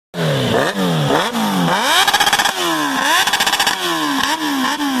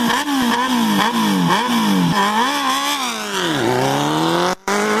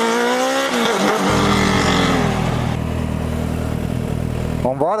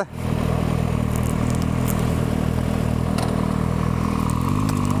estrada.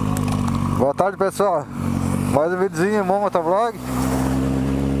 Boa tarde, pessoal. Mais um videozinho, motovlog.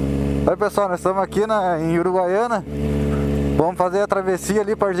 Aí, pessoal, nós estamos aqui em Uruguaina. Vamos fazer a travessia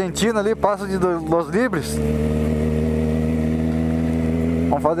ali para Argentina, ali, Paso de los Libres.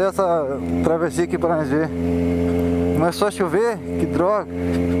 Vamos fazer essa travessia aqui para nós ver. Começou a chover, que droga.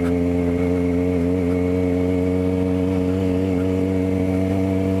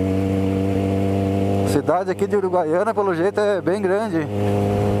 A cidade aqui de Uruguaina, pelo jeito, é bem grande.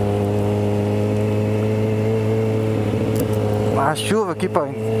 A chuva aqui para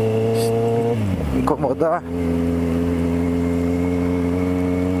incomodar.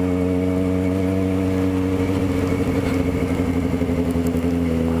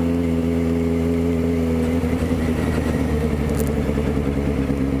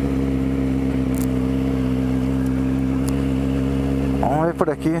 Vamos ver por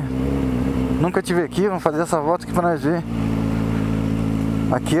aqui. Nunca tive aqui, vamos fazer essa volta aqui para nós ver.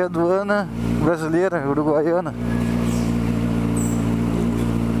 Aqui é a aduana brasileira, uruguaiana.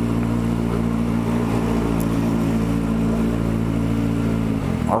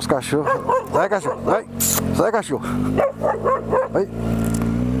 Olha os cachorros. Sai, cachorro. Vai. Sai, cachorro. Vai.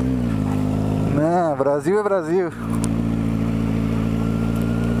 Não, Brasil é Brasil.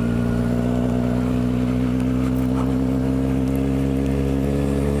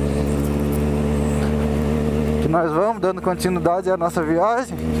 Aqui nós vamos dando continuidade à nossa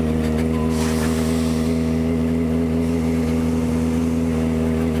viagem.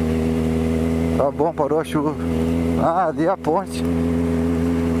 Tá bom, parou a chuva. Ah, ali é a ponte.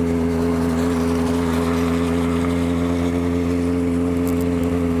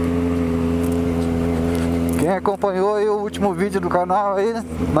 Quem acompanhou aí o último vídeo do canal aí,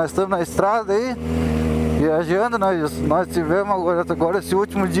 nós estamos na estrada aí, viajando, nós tivemos agora esse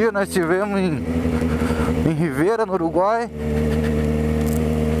último dia, nós estivemos em Rivera, no Uruguai.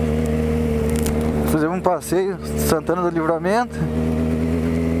 Fizemos um passeio, Santana do Livramento.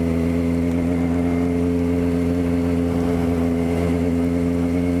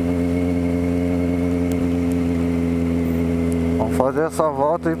 Vamos fazer essa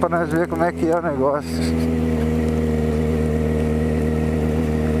volta aí para nós ver como é que é o negócio.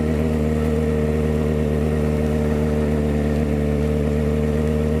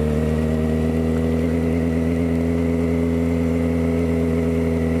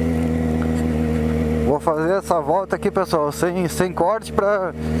 Vou fazer essa volta aqui, pessoal, sem corte,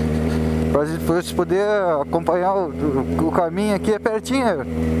 para vocês poderem acompanhar o caminho aqui. É pertinho,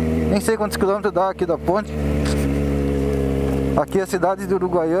 nem sei quantos quilômetros dá aqui da ponte. Aqui é a cidade de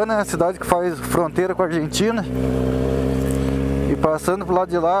Uruguaiana, é a cidade que faz fronteira com a Argentina. E passando pro lado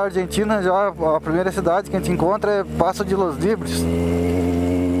de lá, a Argentina, já a primeira cidade que a gente encontra é Paso de los Libres.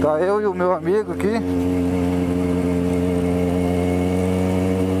 Tá eu e o meu amigo aqui,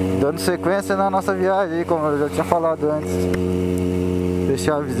 dando sequência na nossa viagem aí, como eu já tinha falado antes.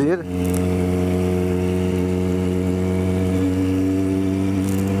 Fechar a viseira.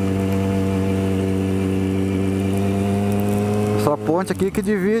 Essa ponte aqui que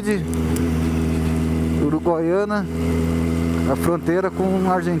divide Uruguaiana, a fronteira com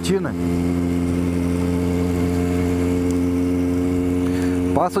a Argentina.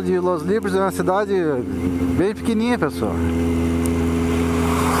 Paso de los Libres é uma cidade bem pequenininha, pessoal.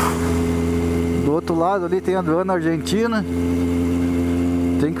 Do outro lado ali tem a aduana argentina.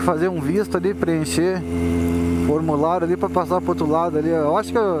 Tem que fazer um visto ali, preencher formulário ali para passar para outro lado ali. Eu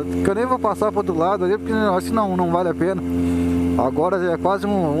acho que eu nem vou passar para outro lado ali, porque eu acho que não vale a pena. Agora já é quase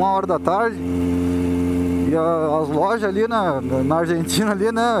 1h da tarde. E as lojas ali na Argentina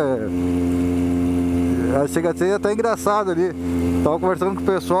ali, né? Chega a ser até engraçado ali. Tava conversando com o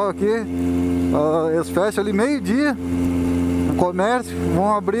pessoal aqui. Eles fecham ali meio-dia. Comércio,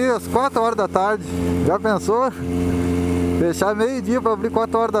 vão abrir às 4h da tarde. Já pensou? Fechar meio-dia para abrir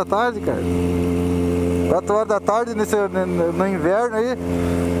 4h da tarde, cara. 4h da tarde no inverno aí,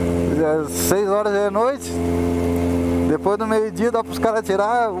 6h já é noite. Depois do meio-dia dá para os caras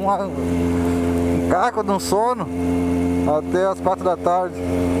tirar um caco de um sono até às 4h da tarde.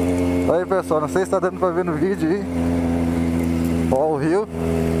 Aí, pessoal, não sei se está dando para ver no vídeo aí. Ó, o rio.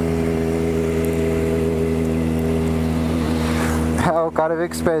 O cara veio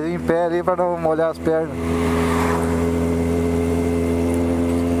com os pezinhos em pé ali para não molhar as pernas.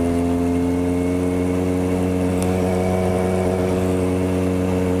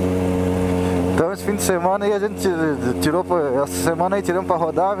 Então esse fim de semana aí a gente tirou, essa semana aí tiramos para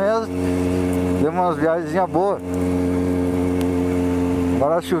rodar mesmo. Deu umas viagens boas.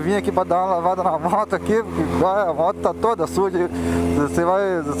 Agora a chuvinha aqui para dar uma lavada na moto aqui, porque a moto tá toda suja.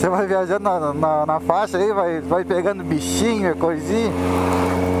 você vai viajando na faixa aí, vai pegando bichinho, coisinha.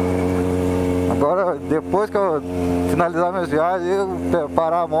 Agora, depois que eu finalizar minhas viagens, eu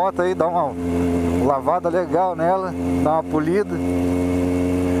parar a moto aí, dar uma lavada legal nela, dar uma polida,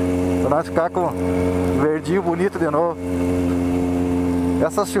 pra nós ficar com verdinho bonito de novo.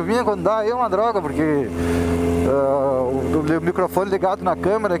 Essa chuvinha quando dá aí é uma droga, porque o microfone ligado na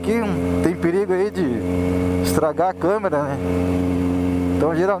câmera aqui tem perigo aí de estragar a câmera, né?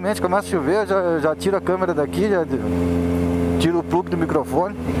 Então geralmente começa a chover, eu já tiro a câmera daqui, já tiro o plug do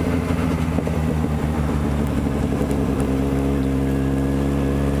microfone.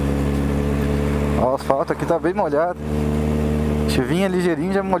 O asfalto aqui tá bem molhado. Chuvinha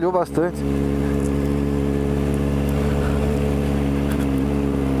ligeirinho já molhou bastante.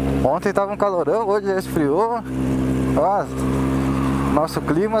 Ontem tava um calorão, hoje já esfriou. Ah, nosso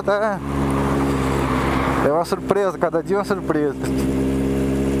clima tá... é uma surpresa, cada dia é uma surpresa.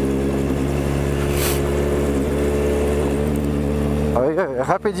 Aí, é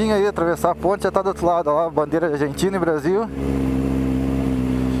rapidinho aí, atravessar a ponte, já tá do outro lado, ó, a bandeira de Argentina e Brasil.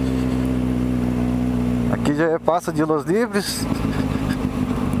 Aqui já é Paso de los Libres,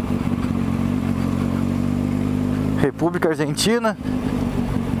 República Argentina.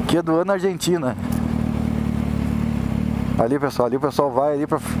 Aqui é do ano Argentina. Ali, pessoal, ali o pessoal vai ali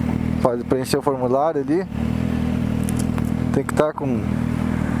para preencher o formulário ali. Tem que estar com...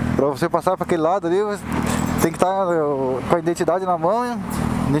 Para você passar para aquele lado ali, tem que estar com a identidade na mão, hein?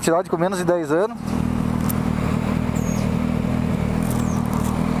 Identidade com menos de 10 anos.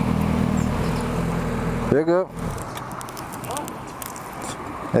 Pegamos.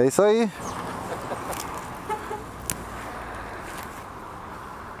 É isso aí.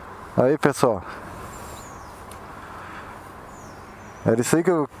 Aí, pessoal, era isso aí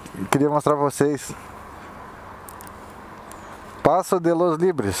que eu queria mostrar pra vocês. Paso de los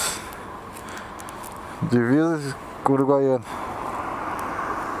Libres, divisa com o Uruguaiana.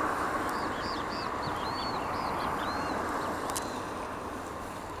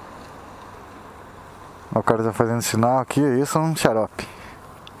 O cara tá fazendo sinal aqui, isso é um xarope.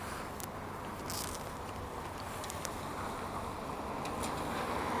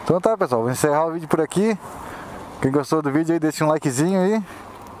 Então tá, pessoal, vou encerrar o vídeo por aqui. Quem gostou do vídeo aí, deixa um likezinho aí,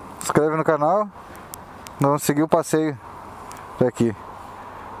 se inscreve no canal. Vamos seguir o passeio daqui.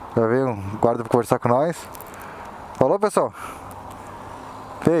 Já veio um guarda pra conversar com nós. Falou, pessoal?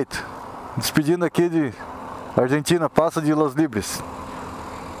 Feito. Despedindo aqui de Argentina, Paso de los Libres.